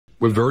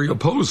were very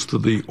opposed to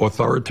the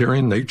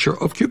authoritarian nature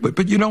of Cuba.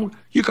 But,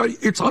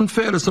 it's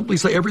unfair to simply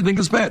say everything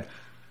is bad.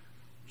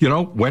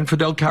 When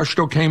Fidel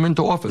Castro came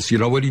into office, you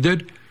know what he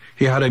did?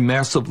 He had a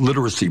massive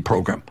literacy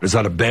program. Is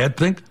that a bad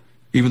thing?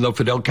 Even though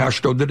Fidel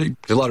Castro did it?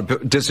 There's a lot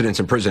of dissidents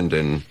imprisoned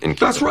in Cuba.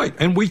 That's right,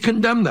 and we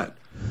condemn that.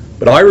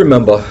 But I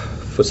remember,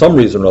 for some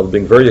reason or other,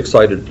 being very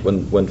excited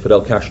when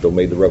Fidel Castro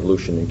made the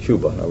revolution in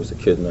Cuba. I was a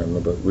kid, and I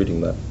remember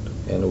reading that.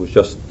 And it was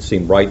just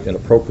seemed right and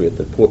appropriate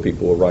that poor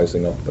people were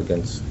rising up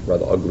against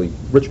rather ugly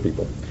rich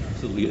people.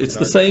 Absolutely. It's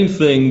the same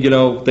thing,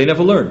 they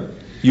never learn.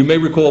 You may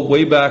recall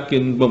way back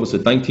in,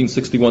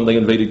 1961, they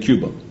invaded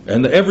Cuba.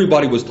 And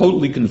everybody was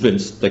totally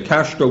convinced that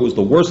Castro was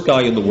the worst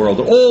guy in the world,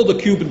 that all the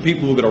Cuban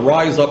people were going to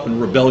rise up in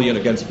rebellion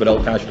against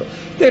Fidel Castro.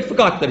 They had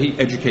forgot that he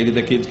educated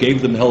their kids,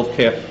 gave them health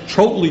care,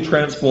 totally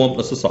transformed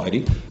the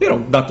society.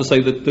 Not to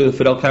say that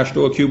Fidel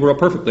Castro or Cuba are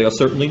perfect. They are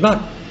certainly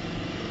not.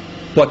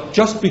 But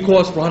just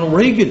because Ronald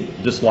Reagan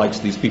dislikes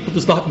these people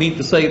does not mean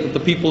to say that the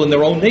people in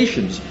their own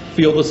nations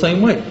feel the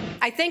same way.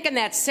 I think in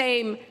that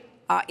same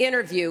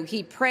interview,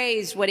 he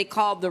praised what he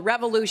called the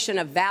revolution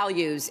of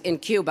values in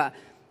Cuba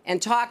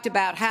and talked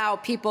about how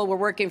people were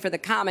working for the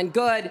common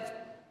good,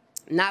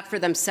 not for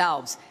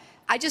themselves.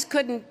 I just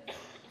couldn't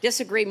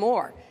disagree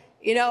more.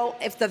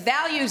 If the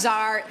values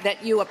are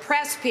that you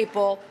oppress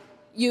people,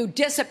 you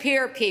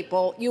disappear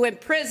people, you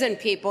imprison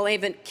people,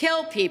 even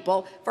kill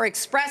people for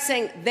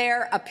expressing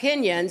their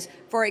opinions,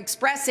 for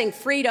expressing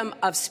freedom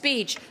of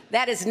speech,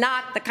 that is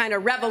not the kind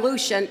of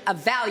revolution of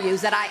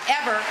values that I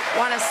ever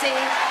want to see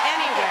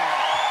anywhere.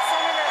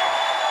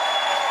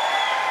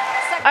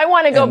 I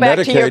want to go back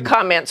to your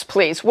comments,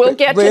 please. We'll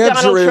get to Donald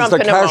Trump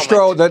in a moment. The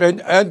answer is that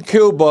Castro and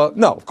Cuba,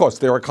 no, of course,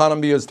 their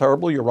economy is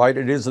terrible. You're right,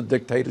 it is a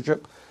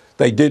dictatorship.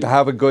 They did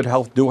have a good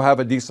do have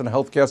a decent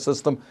health care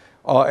system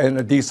and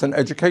a decent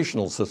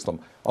educational system.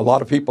 A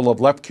lot of people have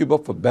left Cuba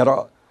for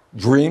better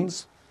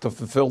dreams to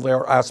fulfill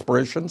their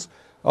aspirations.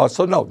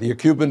 So no, the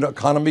Cuban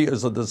economy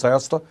is a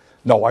disaster.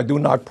 No, I do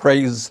not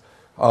praise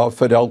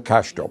Fidel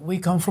Castro. We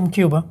come from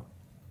Cuba,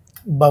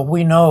 but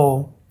we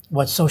know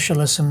what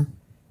socialism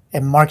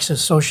and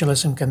Marxist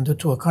socialism can do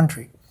to a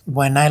country.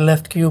 When I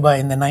left Cuba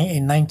in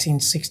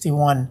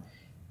 1961,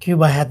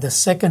 Cuba had the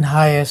second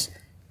highest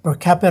per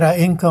capita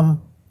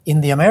income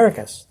in the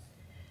Americas,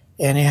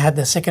 and it had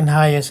the second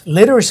highest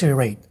literacy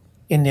rate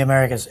in the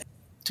Americas.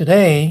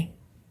 Today,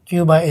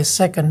 Cuba is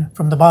second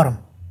from the bottom.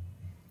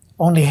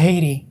 Only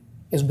Haiti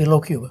is below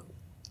Cuba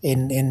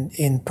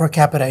in per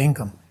capita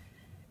income.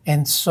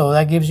 And so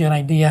that gives you an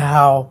idea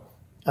how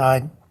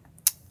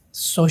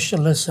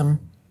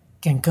socialism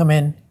can come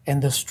in and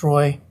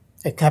destroy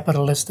a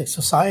capitalistic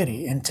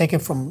society and take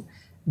it from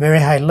very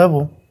high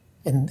level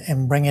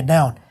and bring it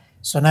down.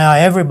 So now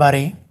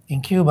everybody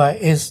in Cuba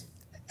is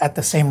at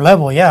the same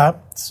level, yeah.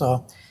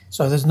 So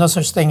there's no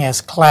such thing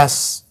as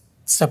class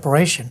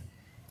separation,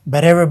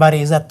 but everybody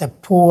is at the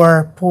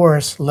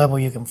poorest level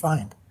you can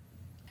find.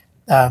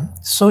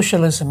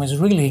 Socialism is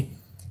really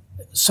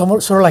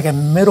sort of like a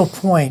middle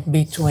point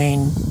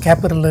between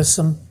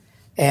capitalism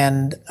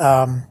and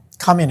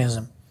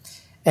communism.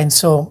 And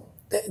so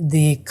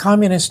the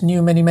communists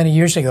knew many, many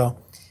years ago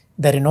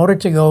that in order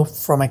to go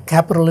from a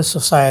capitalist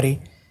society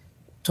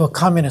to a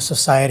communist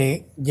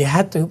society, you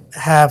had to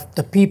have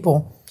the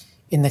people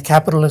in the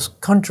capitalist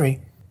country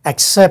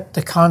accept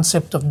the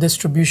concept of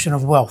distribution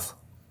of wealth.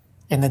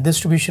 And the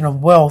distribution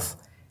of wealth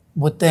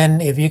would then,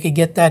 if you could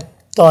get that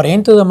thought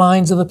into the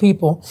minds of the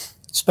people,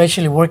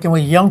 especially working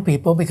with young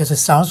people, because it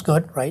sounds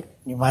good, right?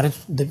 We're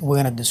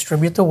going to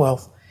distribute the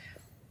wealth.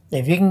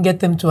 If you can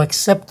get them to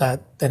accept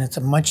that, then it's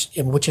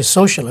which is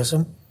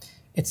socialism,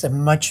 it's a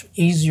much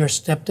easier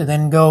step to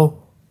then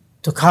go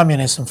to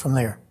communism from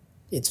there.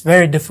 It's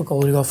very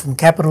difficult to go from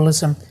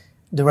capitalism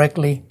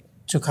directly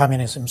to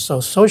communism.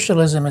 So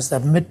socialism is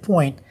that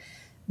midpoint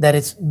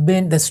that's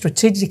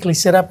strategically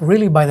set up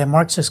really by the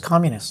Marxist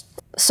communists.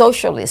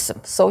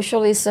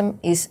 Socialism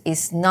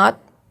is not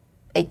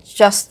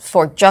just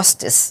for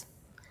justice.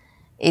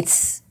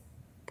 It's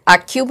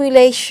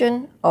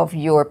accumulation of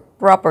your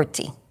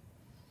property.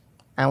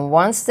 And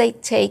once they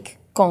take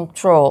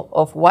control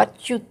of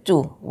what you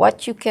do,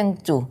 what you can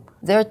do,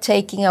 they're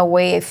taking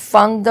away a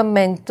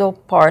fundamental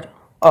part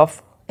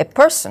of a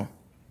person.